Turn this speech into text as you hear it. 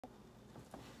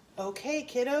Okay,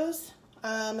 kiddos,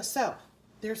 so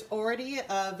there's already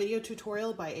a video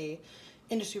tutorial by a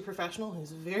industry professional who's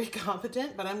very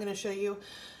competent, but I'm going to show you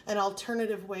an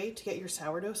alternative way to get your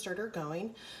sourdough starter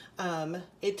going.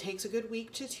 It takes a good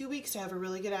week to 2 weeks to have a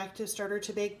really good active starter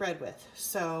to bake bread with.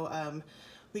 So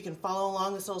we can follow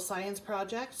along this little science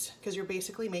project because you're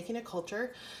basically making a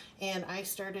culture. And I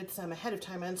started some ahead of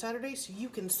time on Saturday so you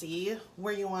can see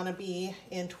where you want to be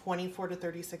in 24 to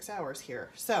 36 hours here.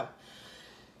 So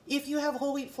if you have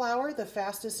whole wheat flour, the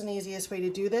fastest and easiest way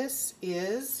to do this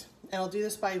is, and I'll do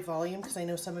this by volume because I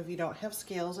know some of you don't have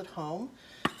scales at home.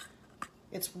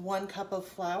 It's 1 cup of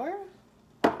flour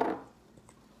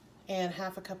and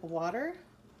half a cup of water.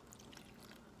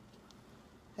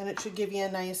 And it should give you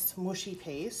a nice mushy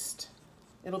paste.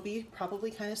 It'll be probably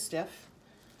kind of stiff.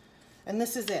 And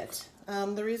this is it.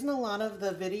 The reason a lot of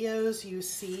the videos you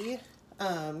see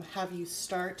have you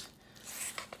start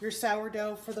your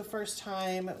sourdough for the first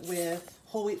time with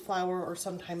whole wheat flour or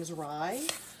sometimes rye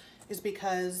is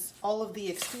because all of the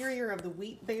exterior of the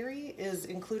wheat berry is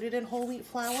included in whole wheat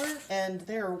flour, and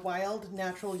there are wild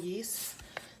natural yeasts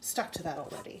stuck to that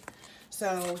already.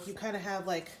 So you kind of have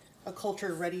like a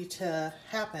culture ready to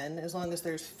happen as long as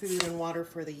there's food and water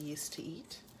for the yeast to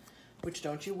eat, which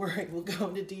don't you worry, we'll go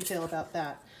into detail about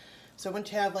that. So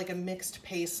once you have like a mixed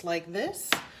paste like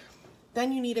this,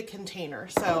 then you need a container.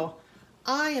 So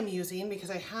I am using,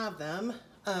 because I have them,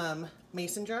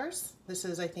 mason jars. This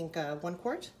is, I think, 1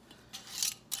 quart.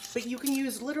 But you can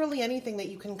use literally anything that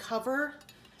you can cover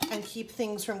and keep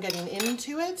things from getting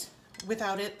into it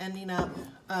without it ending up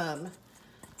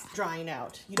drying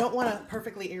out. You don't want a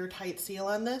perfectly airtight seal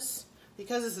on this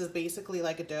because this is basically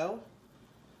like a dough.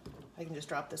 I can just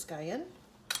drop this guy in.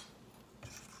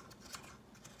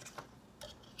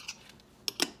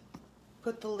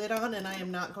 Put the lid on, and I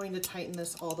am not going to tighten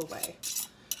this all the way,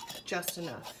 just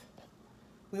enough.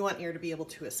 We want air to be able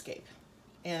to escape.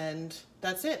 And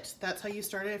that's it. That's how you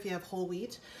start it if you have whole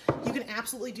wheat. You can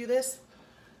absolutely do this.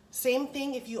 Same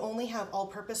thing if you only have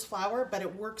all-purpose flour, but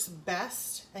it works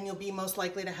best, and you'll be most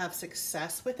likely to have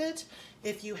success with it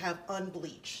if you have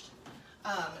unbleached.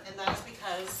 And that's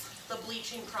because the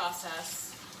bleaching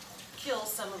process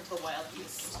kills some of the wild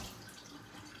yeast.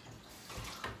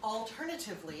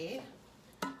 Alternatively,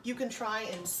 you can try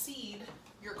and seed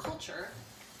your culture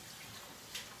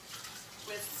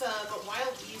with some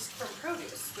wild yeast from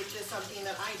produce, which is something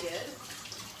that I did.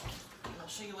 And I'll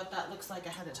show you what that looks like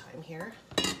ahead of time here.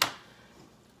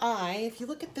 If you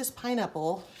look at this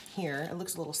pineapple here, it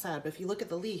looks a little sad, but if you look at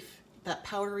the leaf, that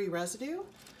powdery residue,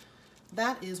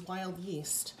 that is wild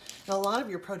yeast. And a lot of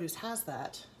your produce has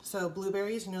that. So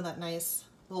blueberries, you know, that nice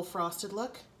little frosted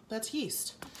look, that's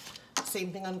yeast.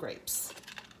 Same thing on grapes.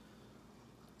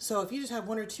 So if you just have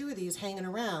 1 or 2 of these hanging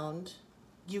around,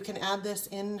 you can add this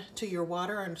into your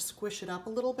water and squish it up a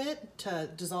little bit to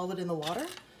dissolve it in the water.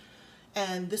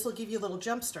 And this will give you a little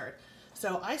jump start.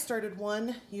 So I started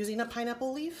one using a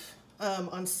pineapple leaf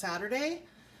on Saturday.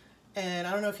 And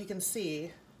I don't know if you can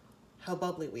see how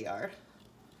bubbly we are.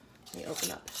 Let me open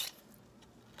up.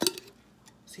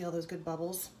 See all those good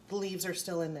bubbles? The leaves are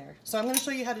still in there. So I'm going to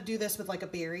show you how to do this with like a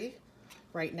berry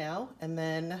right now, and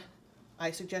then I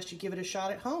suggest you give it a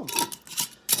shot at home.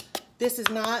 This is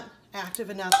not active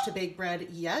enough to bake bread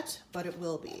yet, but it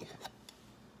will be.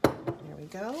 There we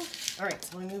go. All right,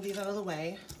 so let me move these out of the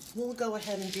way. We'll go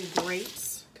ahead and do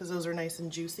grapes because those are nice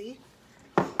and juicy.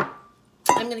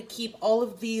 I'm going to keep all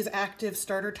of these active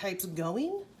starter types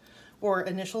going, or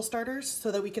initial starters, so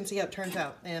that we can see how it turns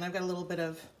out. And I've got a little bit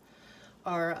of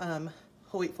our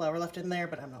whole wheat flour left in there,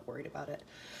 but I'm not worried about it.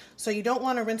 So you don't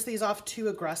want to rinse these off too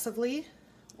aggressively,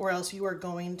 or else you are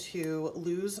going to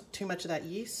lose too much of that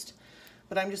yeast.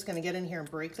 But I'm just going to get in here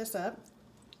and break this up.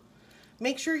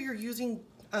 Make sure you're using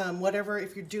whatever,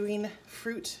 if you're doing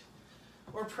fruit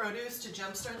or produce to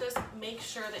jumpstart this, make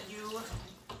sure that you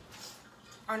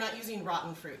are not using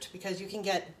rotten fruit, because you can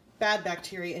get bad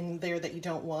bacteria in there that you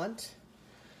don't want.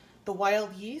 The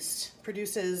wild yeast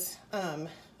produces an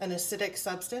acidic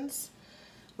substance,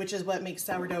 which is what makes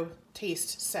sourdough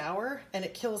taste sour, and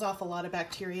it kills off a lot of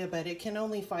bacteria, but it can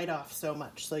only fight off so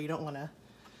much, so you don't want to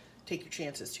take your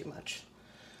chances too much.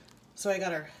 So I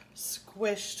got our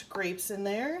squished grapes in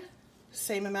there,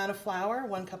 same amount of flour,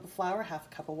 1 cup of flour, half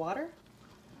a cup of water.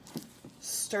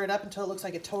 Stir it up until it looks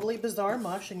like a totally bizarre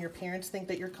mush and your parents think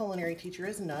that your culinary teacher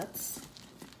is nuts.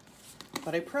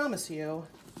 But I promise you,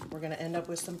 we're going to end up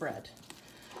with some bread.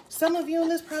 Some of you in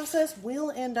this process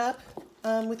will end up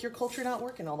with your culture not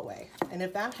working all the way. And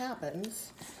if that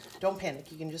happens, don't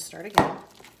panic. You can just start again.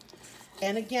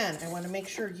 And again, I want to make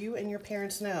sure you and your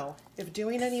parents know, if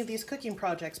doing any of these cooking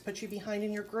projects puts you behind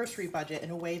in your grocery budget in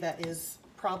a way that is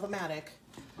problematic,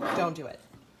 don't do it.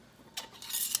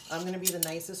 I'm gonna be the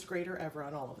nicest grater ever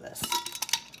on all of this.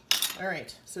 All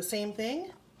right, so same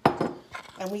thing.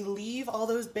 And we leave all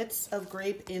those bits of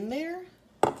grape in there.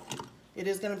 It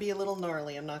is gonna be a little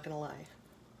gnarly, I'm not gonna lie.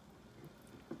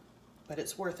 But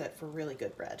it's worth it for really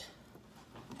good bread.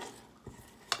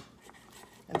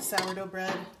 And sourdough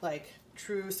bread, like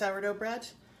true sourdough bread,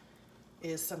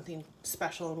 is something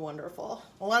special and wonderful.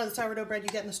 A lot of the sourdough bread you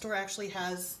get in the store actually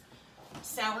has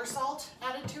sour salt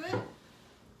added to it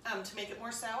to make it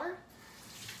more sour.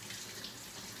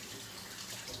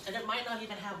 And it might not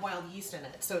even have wild yeast in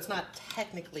it, so it's not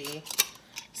technically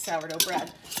sourdough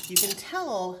bread. You can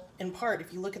tell in part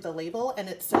if you look at the label and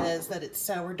it says that it's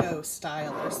sourdough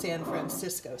style or San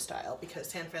Francisco style, because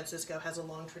San Francisco has a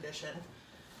long tradition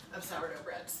of sourdough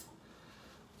breads.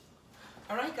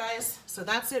 All right, guys, so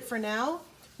that's it for now.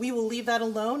 We will leave that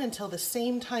alone until the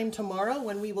same time tomorrow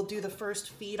when we will do the first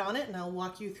feed on it, and I'll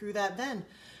walk you through that then.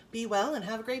 Be well and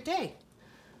have a great day.